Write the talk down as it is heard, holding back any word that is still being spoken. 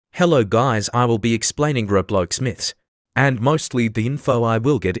Hello guys, I will be explaining Roblox myths. And mostly the info I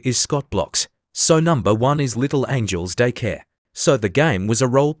will get is ScottBlocks. So number 1 is Little Angels Daycare. So the game was a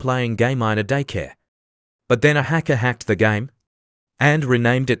role-playing game in a daycare. But then a hacker hacked the game and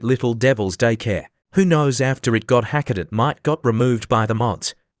renamed it Little Devil's Daycare. Who knows, after it got hacked it might got removed by the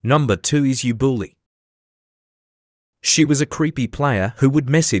mods. Number 2 is Bully. She was a creepy player who would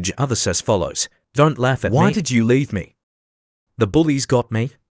message others as follows. Don't laugh at me. Why did you leave me? The bullies got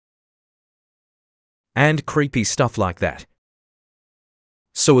me. And creepy stuff like that.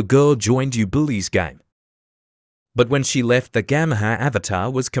 So a girl joined Bully's game. But when she left the game, her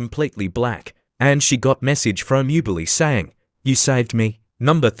avatar was completely black, and she got message from Bully saying, "You saved me."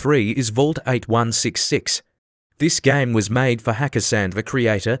 Number 3 is Vault 8166. This game was made for hackers and the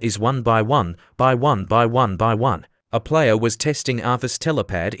creator is 1 by 1 by 1 by 1 by 1. A player was testing Arthur's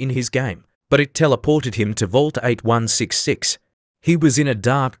telepad in his game, but it teleported him to Vault 8166. He was in a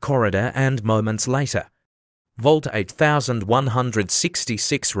dark corridor and moments later, Vault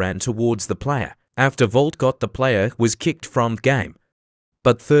 8166 ran towards the player. After Vault got the player was kicked from the game.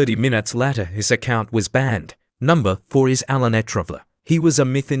 But 30 minutes later his account was banned. Number 4 is Alan Etrovler. He was a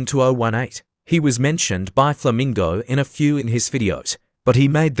myth in 2018. He was mentioned by Flamingo in a few in his videos, but he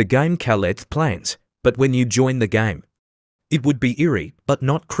made the game Calais Plains. But when you join the game, it would be eerie but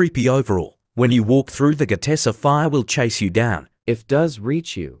not creepy overall. When you walk through the Gatessa, fire will chase you down. If does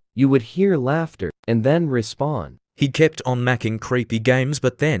reach you, you would hear laughter and then respawn. He kept on making creepy games,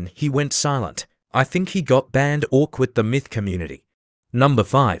 but then he went silent. I think he got banned or quit the myth community. Number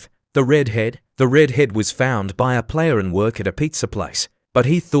 5. The Redhead. The Redhead was found by a player in work at a pizza place, but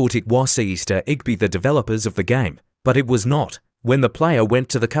he thought it was Easter egg by the developers of the game, but it was not. When the player went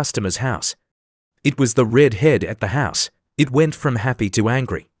to the customer's house, it was the Redhead at the house. It went from happy to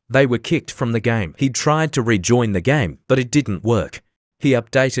angry. They were kicked from the game. He tried to rejoin the game, but it didn't work. He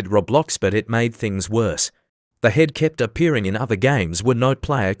updated Roblox, but it made things worse. The head kept appearing in other games where no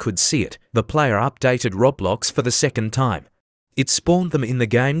player could see it. The player updated Roblox for the second time. It spawned them in the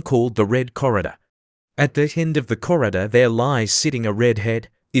game called the Red Corridor. At the end of the corridor there lies sitting a red head.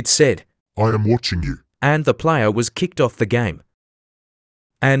 It said, "I am watching you." And the player was kicked off the game.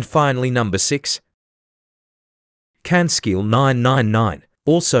 And finally number 6. Canskill999.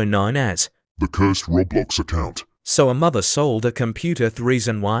 Also known as the cursed Roblox account. So a mother sold a computer. The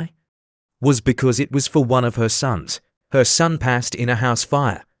reason why was because it was for one of her sons. Her son passed in a house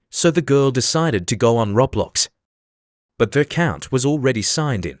fire, so the girl decided to go on Roblox. But the account was already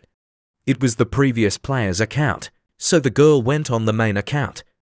signed in. It was the previous player's account, so the girl went on the main account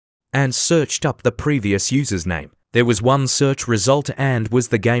and searched up the previous user's name. There was one search result and was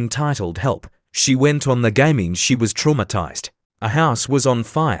the game titled Help. She went on the gaming. She was traumatized. A house was on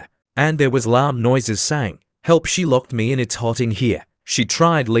fire, and there was loud noises saying, "Help, she locked me in, it's hot in here." She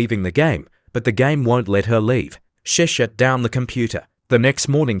tried leaving the game, but the game won't let her leave. She shut down the computer. The next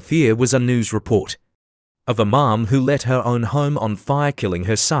morning there was a news report of a mom who let her own home on fire, killing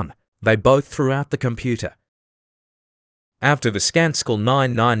her son. They both threw out the computer. After the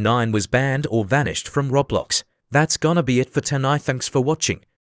Scanskill999 was banned or vanished from Roblox. That's gonna be it for tonight. Thanks for watching.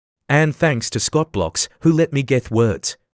 And thanks to ScottBlocks who let me get words.